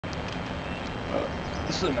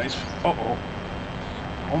This is a nice, uh-oh.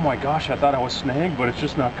 Oh my gosh, I thought I was snagged, but it's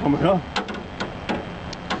just not coming up.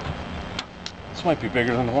 This might be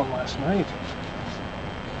bigger than the one last night.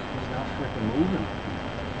 He's not freaking moving.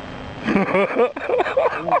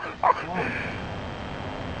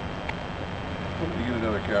 You get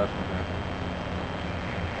another cast with that.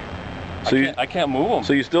 So I can't move them.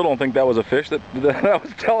 So you still don't think that was a fish that I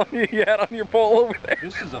was telling you had on your pole over there?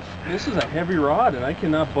 This is a heavy rod, and I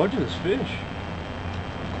cannot budge this fish.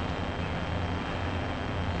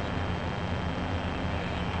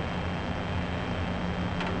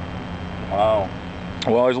 Wow.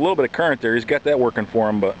 Well, there's a little bit of current there. He's got that working for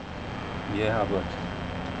him, but yeah, but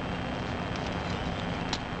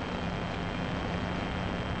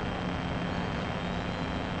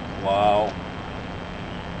wow.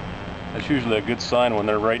 That's usually a good sign when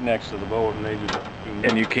they're right next to the boat and they just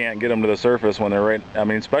and you can't get them to the surface when they're right. I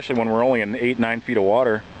mean, especially when we're only in 8-9 feet of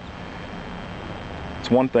water. It's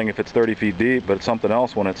one thing if it's 30 feet deep, but it's something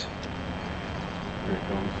else when it's. Here it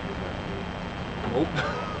comes. Oh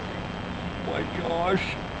my gosh.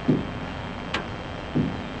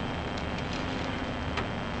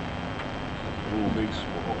 Oh, big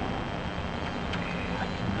swirl. I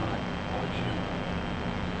cannot budge him.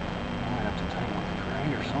 I might have to tighten up the drag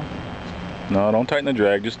or something. No, don't tighten the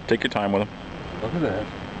drag. Just take your time with them. Look at that.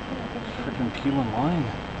 Freaking peeling line.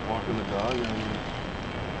 Walking the dog and...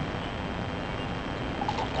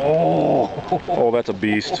 Oh! Oh, that's a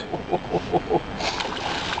beast.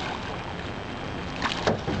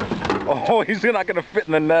 Oh, he's not going to fit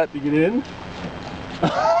in the net. You get in?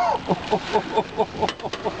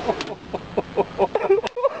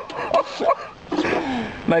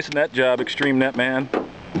 Nice net job, Extreme Net Man.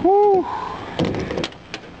 Woo!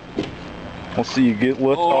 We'll see you get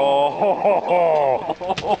lift. Oh,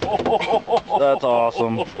 that's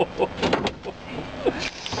awesome.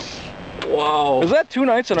 Wow. Is that 2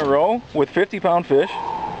 nights in a row with 50-pound fish?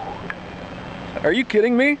 Are you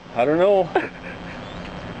kidding me? I don't know.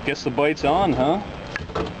 Guess the bite's on, huh?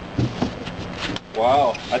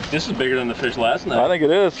 Wow. This is bigger than the fish last night. I think it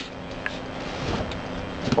is.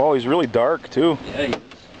 Oh, he's really dark too. Yeah, he is.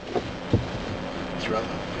 It's right on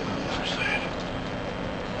the other side.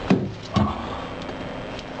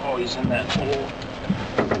 Oh, he's in that hole.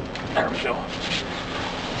 There we go.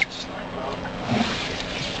 Slime out.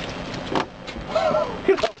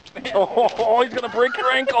 Get up, man. Oh, he's gonna break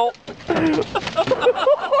your ankle.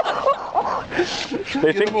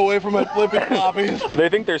 Get him away from my flippy floppies. They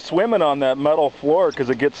think they're swimming on that metal floor because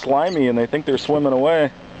it gets slimy, and they think they're swimming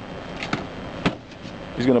away.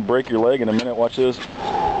 He's gonna break your leg in a minute. Watch this.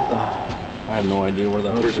 I have no idea where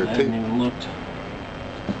the hook is. I haven't even looked.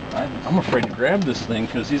 I'm afraid to grab this thing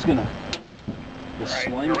because he's gonna. Right,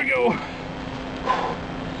 here we go.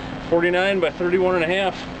 49 by 31 and a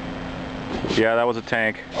half. Yeah, that was a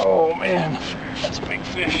tank. Oh man, that's a big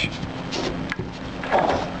fish.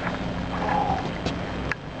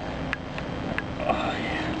 Oh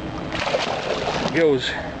yeah.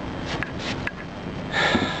 Goes.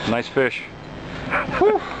 Nice fish.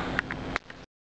 Whew.